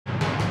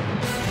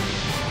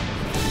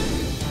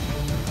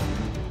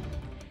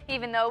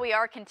Even though we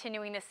are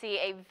continuing to see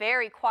a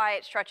very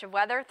quiet stretch of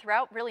weather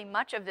throughout really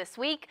much of this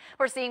week,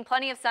 we're seeing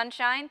plenty of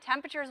sunshine,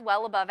 temperatures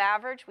well above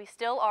average. We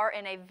still are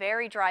in a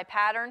very dry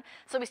pattern,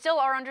 so we still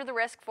are under the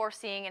risk for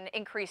seeing an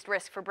increased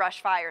risk for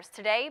brush fires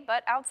today.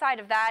 But outside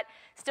of that,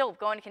 still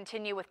going to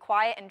continue with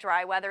quiet and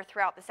dry weather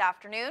throughout this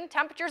afternoon.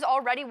 Temperatures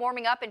already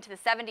warming up into the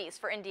 70s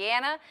for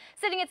Indiana,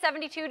 sitting at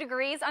 72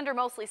 degrees under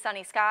mostly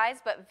sunny skies,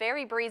 but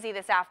very breezy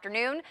this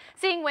afternoon,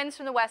 seeing winds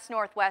from the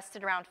west-northwest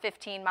at around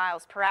 15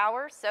 miles per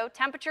hour. So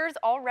temperatures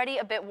already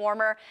a bit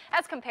warmer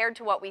as compared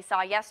to what we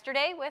saw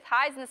yesterday, with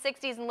highs in the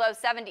 60s and low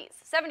 70s.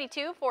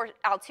 72 for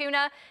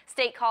Altoona,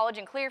 State College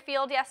and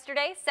Clearfield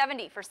yesterday,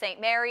 70 for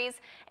St. Mary's,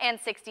 and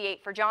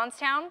 68 for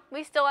Johnstown.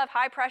 We still have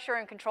high pressure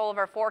and control of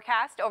our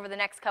forecast over the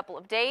next couple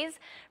of days,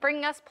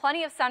 bringing us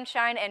plenty of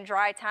sunshine and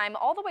dry time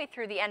all the way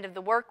through the end of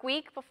the work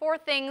week before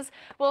things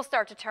will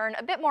start to turn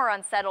a bit more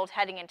unsettled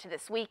heading into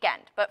this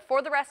weekend. But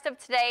for the rest of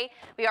today,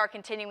 we are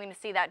continuing to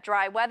see that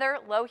dry weather,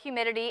 low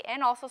humidity,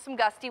 and also some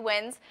gusty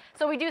winds.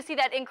 So we do see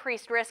that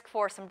increased risk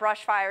for some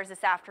brush fires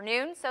this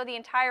afternoon. So the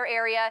entire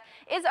area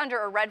is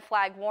under a red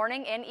flag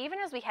warning, and even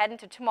as we head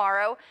into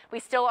tomorrow, we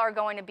still are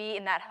going to be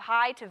in that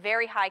high to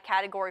very high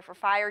category for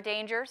fire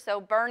danger.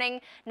 So burning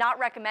not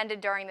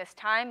recommended during this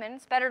time, and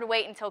it's better to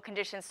wait until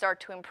conditions start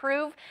to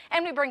improve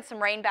and we bring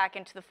some rain back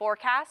into the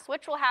forecast,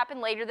 which will happen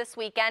later this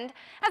weekend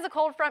as a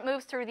cold front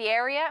moves through the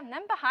area. And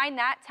then behind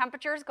that,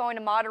 temperatures going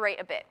to moderate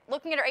a bit.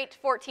 Looking at our 8 to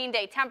 14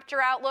 day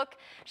temperature outlook,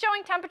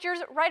 showing temperatures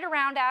right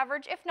around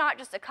average, if not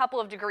just a couple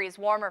of degrees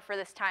warmer for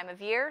this time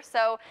of year.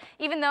 So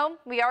even though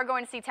we are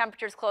going to see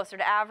temperatures closer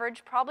to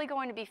average, probably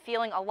going to be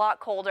feeling a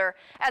lot colder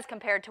as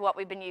compared to what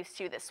we've been used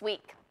to this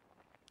week.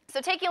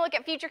 So taking a look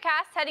at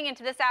Futurecast heading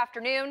into this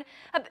afternoon,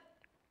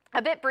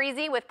 a bit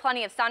breezy with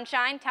plenty of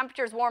sunshine,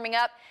 temperatures warming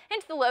up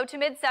into the low to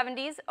mid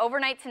 70s.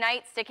 Overnight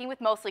tonight, sticking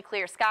with mostly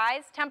clear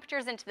skies,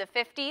 temperatures into the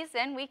 50s,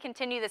 and we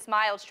continue this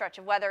mild stretch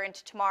of weather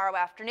into tomorrow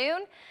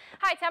afternoon.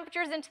 High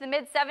temperatures into the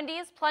mid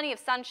 70s, plenty of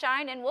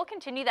sunshine, and we'll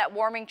continue that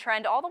warming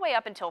trend all the way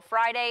up until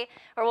Friday,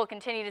 where we'll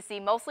continue to see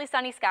mostly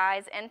sunny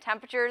skies and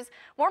temperatures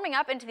warming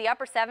up into the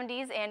upper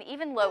 70s and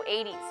even low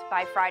 80s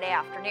by Friday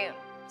afternoon.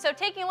 So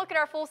taking a look at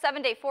our full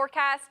 7-day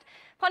forecast,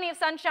 plenty of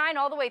sunshine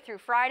all the way through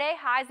Friday,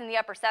 highs in the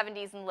upper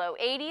 70s and low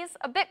 80s.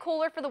 A bit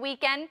cooler for the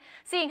weekend,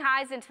 seeing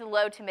highs into the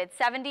low to mid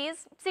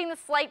 70s, seeing the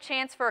slight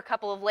chance for a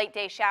couple of late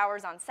day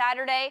showers on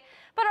Saturday,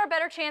 but our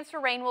better chance for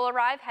rain will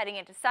arrive heading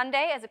into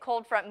Sunday as a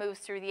cold front moves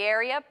through the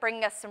area,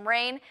 bringing us some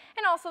rain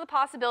and also the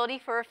possibility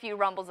for a few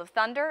rumbles of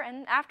thunder.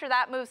 And after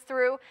that moves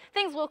through,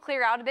 things will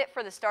clear out a bit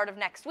for the start of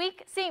next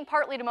week, seeing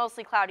partly to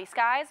mostly cloudy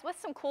skies with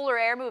some cooler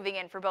air moving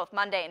in for both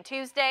Monday and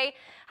Tuesday.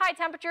 High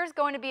temperatures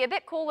going to be a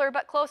bit cooler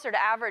but closer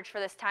to average for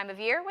this time of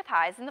year with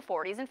highs in the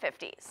 40s and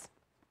 50s.